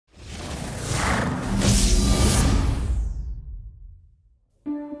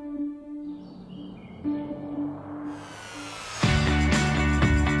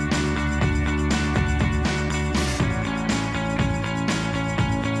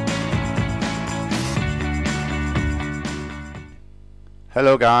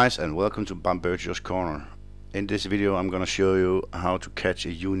Hello guys, and welcome to Bombergio's Corner. In this video I'm gonna show you how to catch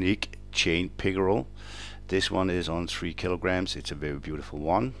a unique chain pickerel. This one is on 3 kilograms. It's a very beautiful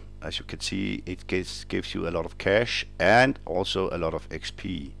one. As you can see, it gives you a lot of cash and also a lot of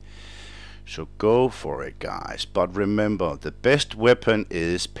XP. So go for it guys, but remember, the best weapon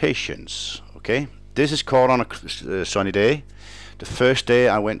is patience. Okay, this is caught on a sunny day. The first day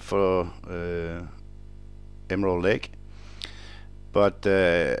I went for Emerald Lake, but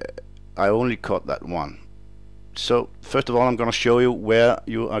I only caught that one. So first of all, I'm going to show you where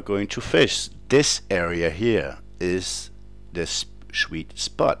you are going to fish. This area here is the sweet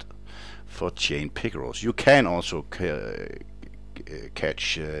spot for chain pickerels. You can also catch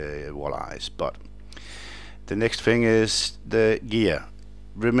walleyes, but the next thing is the gear.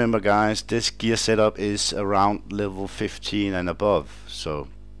 Remember guys, this gear setup is around level 15 and above. So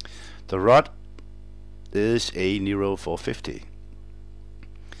the rod is a Nero 450.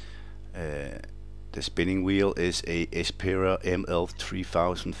 The spinning wheel is a Espera ML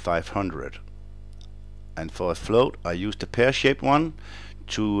 3500, and for a float I used a pear-shaped one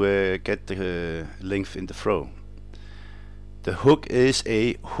to get the length in the throw. The hook is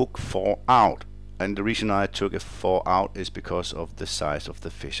a hook 4 out, and the reason I took a 4 out is because of the size of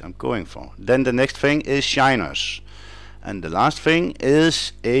the fish I'm going for. Then the next thing is shiners, and the last thing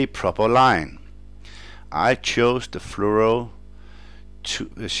is a proper line. I chose the fluoro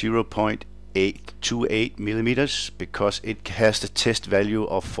 0.828 millimeters because it has the test value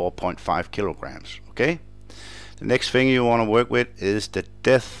of 4.5 kilograms. Okay, the next thing you want to work with is the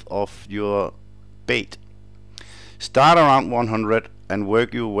depth of your bait. Start around 100 and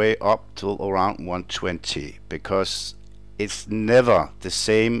work your way up till around 120, because it's never the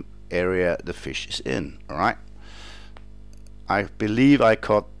same area the fish is in. Alright, I believe I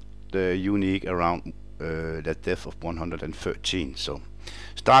caught the Unique around that depth of 113, so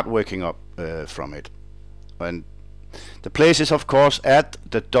start working up from it. And the place is of course at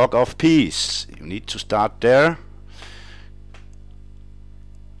the Dock of Peace. You need to start there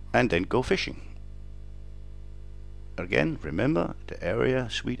and then go fishing. Again, remember, the area,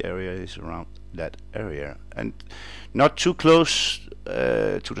 sweet area, is around that area, and not too close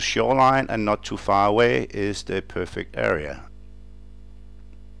to the shoreline and not too far away is the perfect area.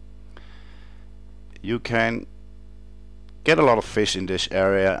 You can get a lot of fish in this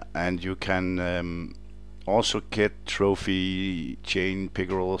area, and you can also get trophy chain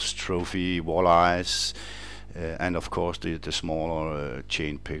pickerels, trophy walleyes, and of course the smaller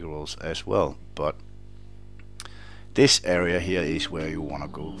chain pickerels as well. But this area here is where you want to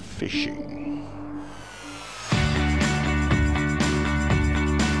go fishing.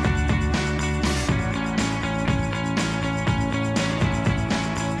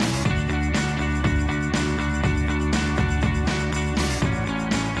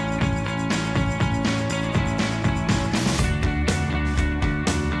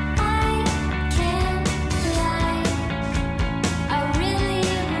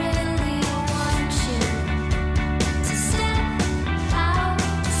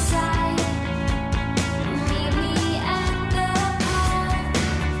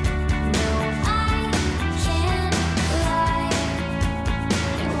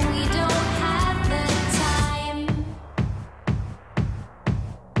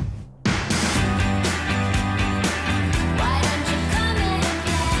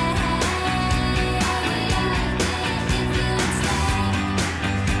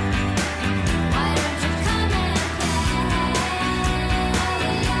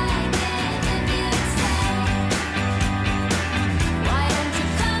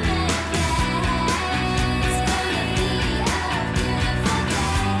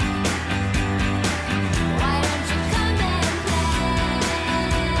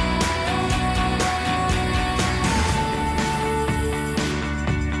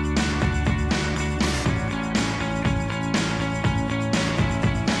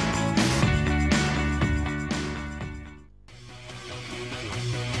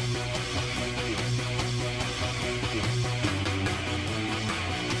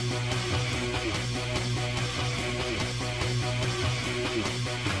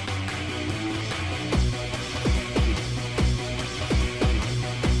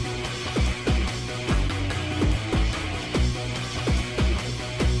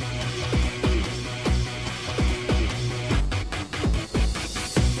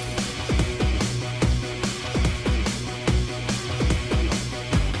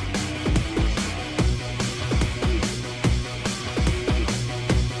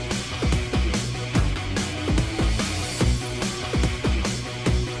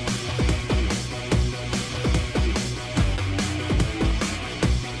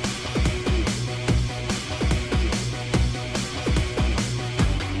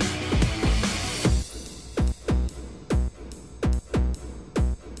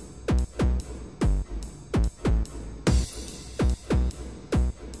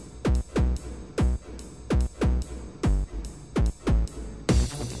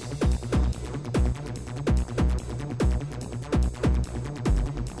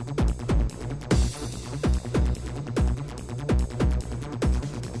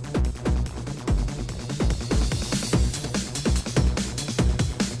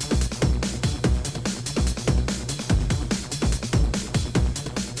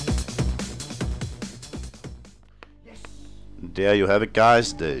 there you have it,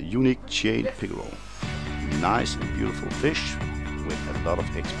 guys, the Unique Chain Pickeral. Nice and beautiful fish with a lot of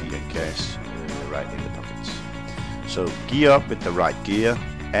XP and cash right in the pockets. So gear up with the right gear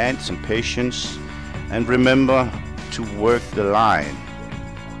and some patience, and remember to work the line.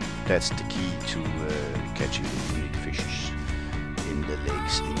 That's the key to catching the unique fishes in the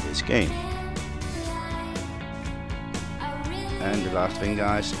lakes in this game. And the last thing,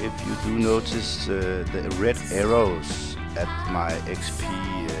 guys, if you do notice the red arrows at my XP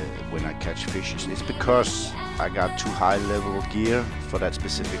when I catch fishes, it's because I got too high level gear for that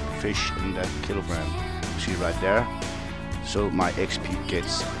specific fish in that kilogram. You see right there? So my XP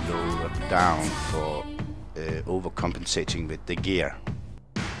gets lower down for overcompensating with the gear.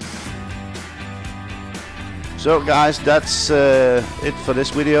 So guys, that's it for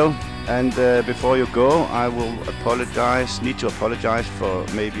this video. And before you go, I will need to apologize for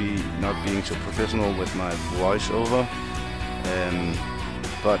maybe not being so professional with my voiceover.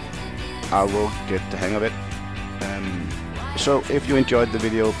 But I will get the hang of it. So if you enjoyed the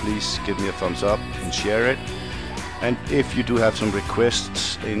video, please give me a thumbs up and share it. And if you do have some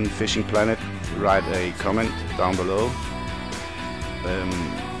requests in Fishing Planet, write a comment down below.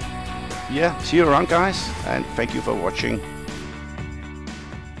 Yeah, see you around, guys, and thank you for watching.